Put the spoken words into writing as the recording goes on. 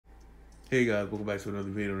Hey guys, welcome back to another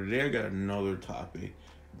video. Today I got another topic,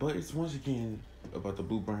 but it's once again about the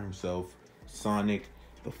blue burn himself, Sonic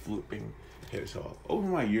the Flipping Hedgehog. Over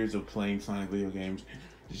my years of playing Sonic video games,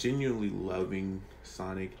 genuinely loving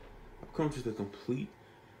Sonic, I've come to the complete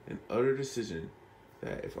and utter decision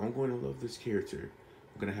that if I'm going to love this character,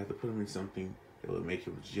 I'm going to have to put him in something that will make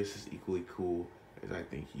him just as equally cool as I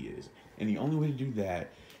think he is. And the only way to do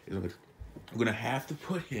that is I'm going to have to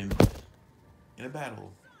put him in a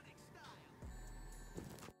battle.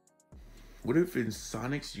 What if in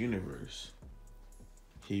Sonic's universe,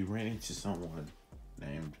 he ran into someone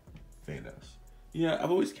named Thanos? Yeah, I've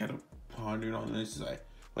always kind of pondered on this. I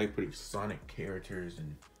like putting Sonic characters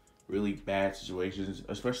in really bad situations,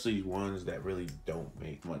 especially ones that really don't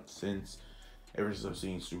make much sense. Ever since I've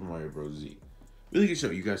seen Super Mario Bros. Z. Really good show.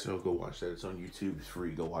 You guys should go watch that. It's on YouTube. It's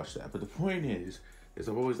free. Go watch that. But the point is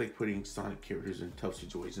I've always liked putting Sonic characters in tough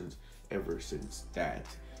situations ever since that.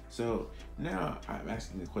 So now I'm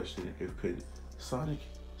asking the question, if could Sonic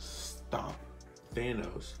stop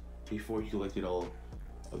Thanos before he collected all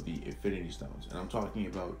of the Infinity Stones? And I'm talking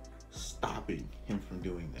about stopping him from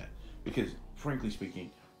doing that. Because frankly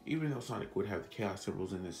speaking, even though Sonic would have the Chaos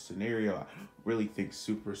Emeralds in this scenario, I really think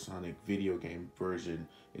Super Sonic video game version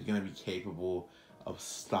is going to be capable of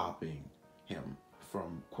stopping him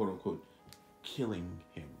from quote unquote killing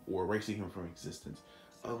him or erasing him from existence.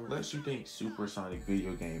 Unless you think Super Sonic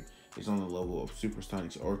video game is on the level of Super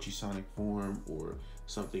Sonic's Archie Sonic form or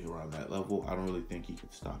something around that level, I don't really think he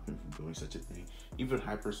could stop him from doing such a thing. Even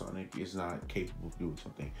Hypersonic is not capable of doing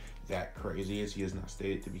something that crazy, as he is not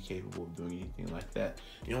stated to be capable of doing anything like that.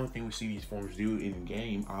 The only thing we see these forms do in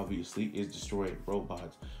game, obviously, is destroy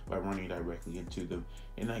robots by running directly into them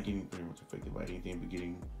and not getting pretty much affected by anything, but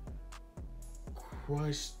getting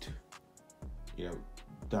crushed,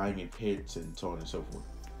 dying in pits and so on and so forth.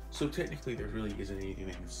 So technically there really isn't anything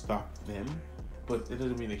that can stop them, but it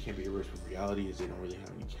doesn't mean they can't be erased from reality, as they don't really have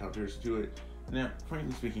any counters to it. Now,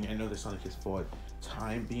 frankly speaking, I know that Sonic has fought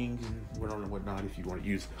time beings and whatnot if you want to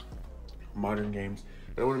use modern games,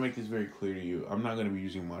 but I want to make this very clear to you. I'm not going to be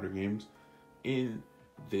using modern games in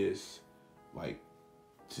this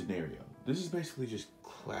scenario. This is basically just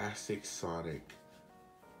classic Sonic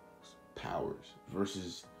powers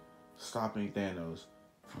versus stopping Thanos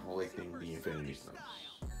from collecting the Infinity Stones.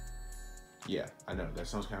 Yeah, I know, that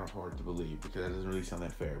sounds kind of hard to believe because that doesn't really sound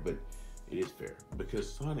that fair, but it is fair.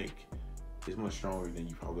 Because Sonic is much stronger than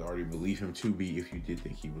you probably already believe him to be if you did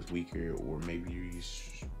think he was weaker, or maybe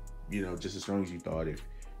he's, just as strong as you thought if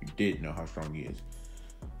you did know how strong he is.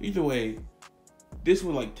 Either way, this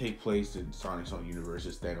would take place in Sonic's own universe,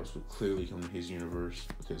 as Thanos would clearly come to his universe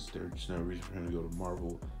because there's no reason for him to go to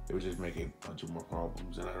Marvel. It would just make a bunch of more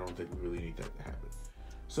problems, and I don't think we really need that to happen.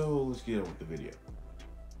 So let's get on with the video.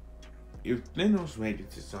 If Thanos made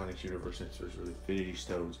it to Sonic's universe and searched for the Infinity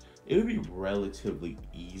Stones, it would be relatively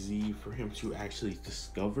easy for him to actually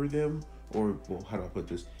discover them, or, well, how do I put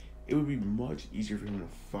this? It would be much easier for him to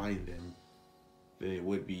find them than it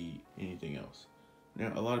would be anything else.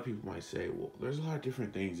 Now, a lot of people might say, well, there's a lot of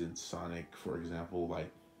different things in Sonic, for example,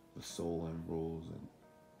 like the Soul Emeralds and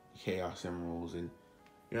Chaos Emeralds, and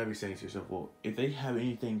you might be saying to yourself, well, if they have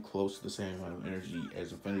anything close to the same amount of energy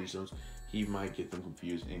as Infinity Stones, he might get them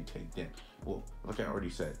confused and take them. Well, like I already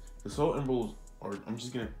said, the Soul Emeralds are, I'm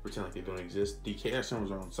just going to pretend like they don't exist. The Chaos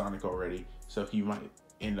Emeralds are on Sonic already, so he might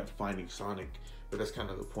end up finding Sonic, but that's kind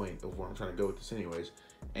of the point of where I'm trying to go with this anyways.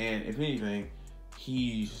 And if anything,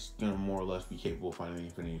 he's going to more or less be capable of finding the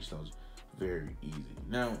Infinity Stones very easy.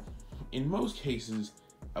 Now, in most cases,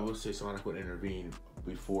 I would say Sonic would intervene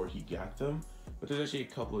before he got them, but there's actually a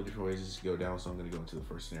couple of different ways this could go down, so I'm going to go into the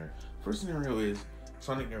first scenario. First scenario is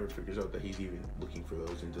Sonic never figures out that he's even looking for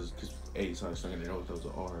those, and does, because Sonic's not going to know what those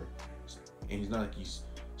are, and he's not like he's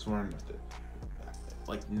smart enough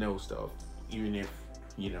to know stuff, even if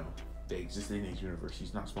they exist in his universe.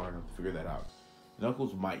 He's not smart enough to figure that out.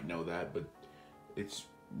 Knuckles might know that, but it's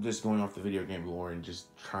just going off the video game lore and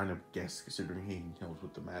just trying to guess, considering he knows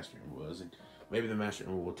what the Master Emerald was, and maybe the Master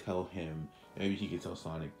Emerald will tell him, maybe he can tell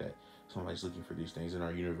Sonic that somebody's looking for these things in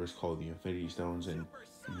our universe called the Infinity Stones, and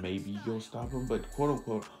maybe you'll stop him. But quote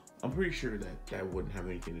unquote, I'm pretty sure that wouldn't have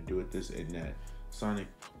anything to do with this, and that Sonic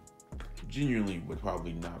genuinely would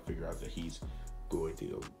probably not figure out that he's going to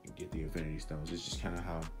go and get the Infinity Stones. It's just kind of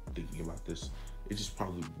how I'm thinking about this. It just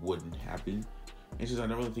probably wouldn't happen. And since I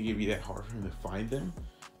don't really think it'd be that hard for him to find them,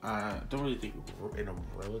 I don't really think in a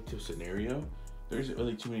relative scenario, there isn't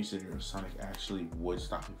really too many scenarios Sonic actually would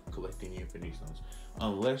stop him from collecting the Infinity Stones.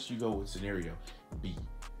 Unless you go with scenario B.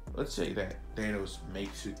 Let's say that Thanos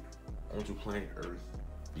makes it onto planet Earth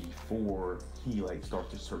before he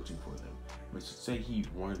starts searching for them. But say he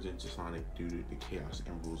runs into Sonic due to the Chaos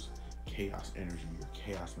Emeralds, Chaos Energy, or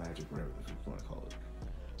Chaos Magic, whatever you want to call it.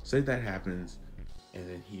 Say that happens, and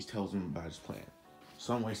then he tells him about his plan.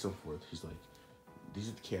 Some way, so forth. He's like, these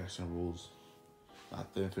are the Chaos Emeralds,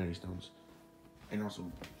 not the Infinity Stones. And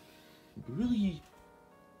also, really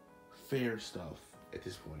fair stuff at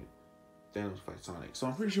this point. Thanos fights Sonic. So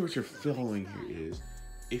I'm pretty sure what you're feeling here is,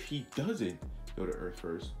 if he doesn't go to Earth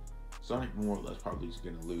first, Sonic more or less probably is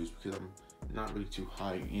going to lose, because I'm not really too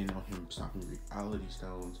high in on him stopping reality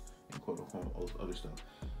stones and quote unquote all this other stuff.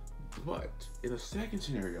 But in a second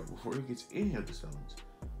scenario, before he gets any of the stones,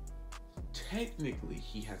 technically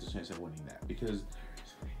he has a chance at winning that, because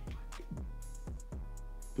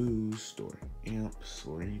boost or amps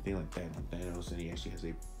or anything like that on Thanos, and he actually has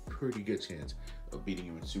a pretty good chance of beating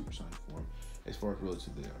him in supersonic form as far as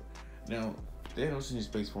relatively are. Now, Thanos in his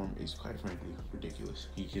base form is quite frankly ridiculous.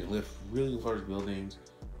 He can lift really large buildings,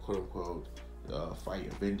 quote unquote, fight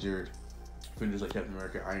Avengers like Captain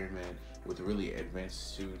America, Iron Man, with really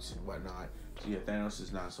advanced suits and whatnot. So yeah, Thanos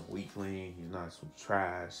is not some weakling, he's not some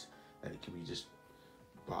trash that can be just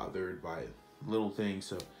bothered by little things.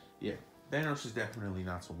 So yeah, Thanos is definitely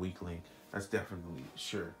not some weakling, that's definitely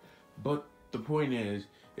sure. But the point is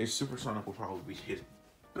Supersonic will probably be his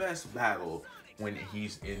best battle when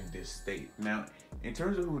he's in this state. Now, in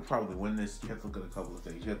terms of who would probably win this, you have to look at a couple of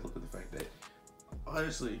things. You have to look at the fact that,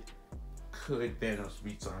 honestly, could Thanos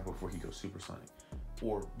beat Sonic before he goes supersonic?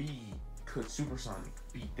 Or B, could Supersonic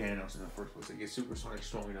beat Thanos in the first place? Like, is Supersonic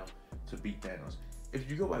strong enough to beat Thanos? If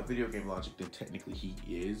you go by video game logic, then technically he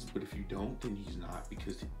is, but if you don't, then he's not,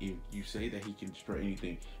 because if you say that he can destroy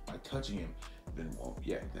anything by touching him, then, well,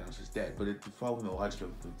 yeah, Thanos is dead. But if you follow the logic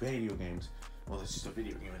of the video games, well, that's just a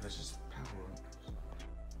video game, and that's just power.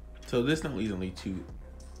 So this now leads only two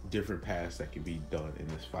different paths that can be done in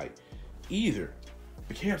this fight. Either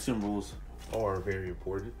the Chaos Symbols are very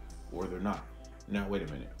important, or they're not. Now, wait a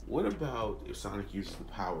minute. What about if Sonic uses the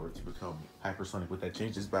power to become hypersonic? Would that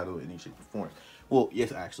change this battle in any shape or form? Well,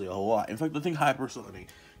 yes, actually, a whole lot. In fact, I think hypersonic,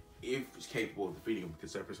 if it's capable of defeating him,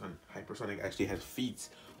 because hypersonic actually has feats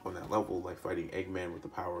on that level, like fighting Eggman with the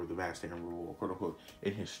power of the Master Emerald, or quote unquote,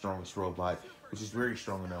 in his strongest robot, which is very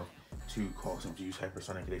strong enough to cause him to use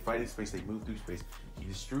hypersonic. They fight in space, they move through space, he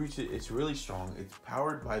destroys it. It's really strong. It's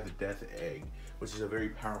powered by the Death Egg, which is a very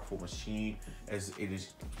powerful machine, as it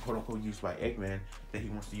is quote unquote used by Eggman, that he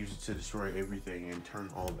wants to use it to destroy everything and turn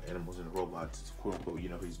all the animals into robots. It's quote unquote, you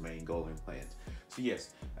know, his main goal and plans. So yes,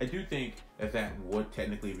 I do think that would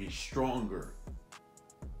technically be stronger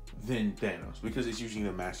than Thanos, because it's using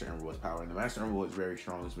the Master Emerald's power, and the Master Emerald is very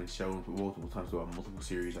strong. It's been shown multiple times throughout multiple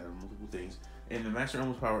series and multiple things, and the Master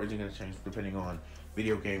Emerald's power isn't going to change depending on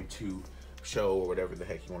video game to show or whatever the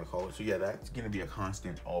heck you want to call it. So yeah, that's going to be a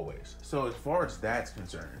constant always. So as far as that's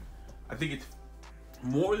concerned, I think it's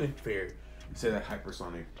more than fair to say that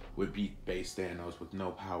hypersonic would beat base Thanos with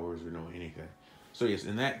no powers or no anything. So yes,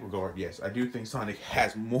 in that regard, yes, I do think Sonic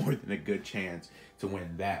has more than a good chance to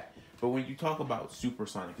win that. But when you talk about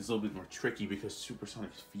Supersonic, it's a little bit more tricky, because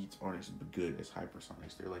Supersonic's feats aren't as good as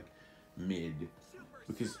Hypersonic's. They're like mid,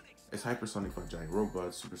 because as Hypersonic fought giant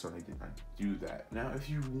robots, Supersonic did not do that. Now, if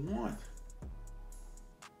you want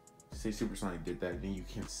to say Supersonic did that, then you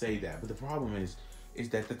can say that. But the problem is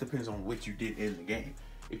that depends on what you did in the game.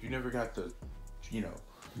 If you never got the, you know,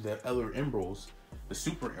 the other emeralds, the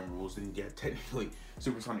super emeralds, then yeah, technically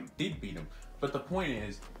Supersonic did beat him. But the point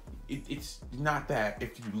is, it's not that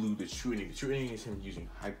if you lose the true ending. The true ending is him using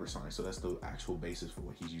hypersonic, so that's the actual basis for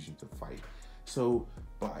what he's using to fight. So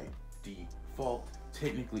by default,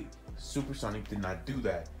 technically, Supersonic did not do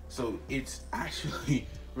that. So it's actually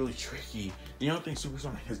really tricky. The only thing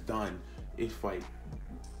Supersonic has done is fight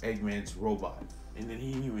Eggman's robot, and then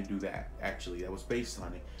he didn't even do that. Actually, that was Base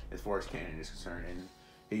Sonic as far as canon is concerned, and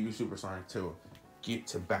he used Supersonic to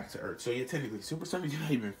get back to Earth. So yeah, technically, Supersonic did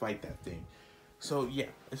not even fight that thing. So yeah,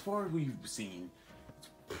 as far as we've seen, it's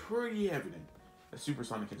pretty evident that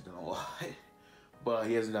Supersonic has done a lot, but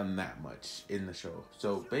he hasn't done that much in the show.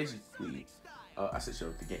 So basically, I said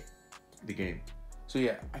show, the game. So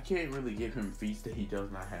yeah, I can't really give him feats that he does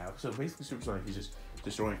not have. So basically, Supersonic is just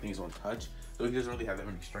destroying things on touch. So he doesn't really have that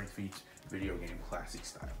many strength feats, video game classic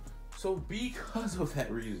style. So because of that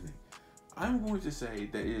reasoning, I'm going to say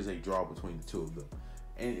that it is a draw between the two of them.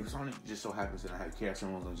 And if Sonic just so happens that I have Chaos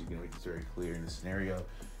Emeralds, I'm just going to make this very clear in this scenario,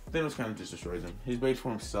 Thanos kind of just destroys him. His base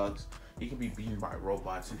form sucks. He can be beaten by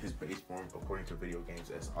robots in his base form, according to video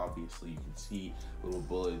games, as obviously you can see little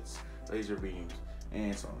bullets, laser beams,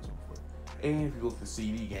 and so on and so forth. And if you look at the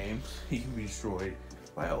CD games, he can be destroyed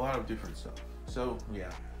by a lot of different stuff. So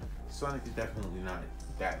yeah, Sonic is definitely not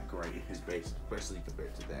that great in his base, especially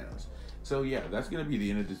compared to Thanos. So yeah, that's gonna be the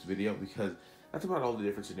end of this video because that's about all the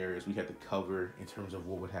different scenarios we had to cover in terms of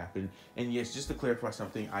what would happen. And yes, just to clarify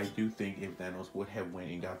something, I do think if Thanos would have went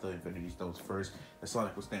and got the Infinity Stones first, that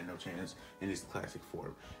Sonic would stand no chance in his classic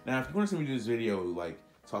form. Now, if you want to see me do this video, like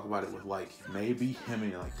talk about it with like maybe him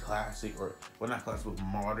in like classic or well not classic but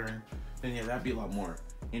modern, then yeah, that'd be a lot more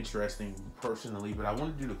interesting personally. But I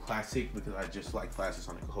want to do the classic because I just like classic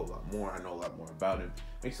Sonic a whole lot more. I know a lot more about him.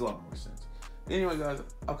 Makes a lot more sense. Anyway, guys,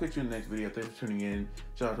 I'll catch you in the next video. Thanks for tuning in.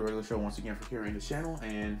 Shout out to Regular Show once again for carrying the channel,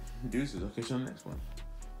 and deuces. I'll catch you on the next one.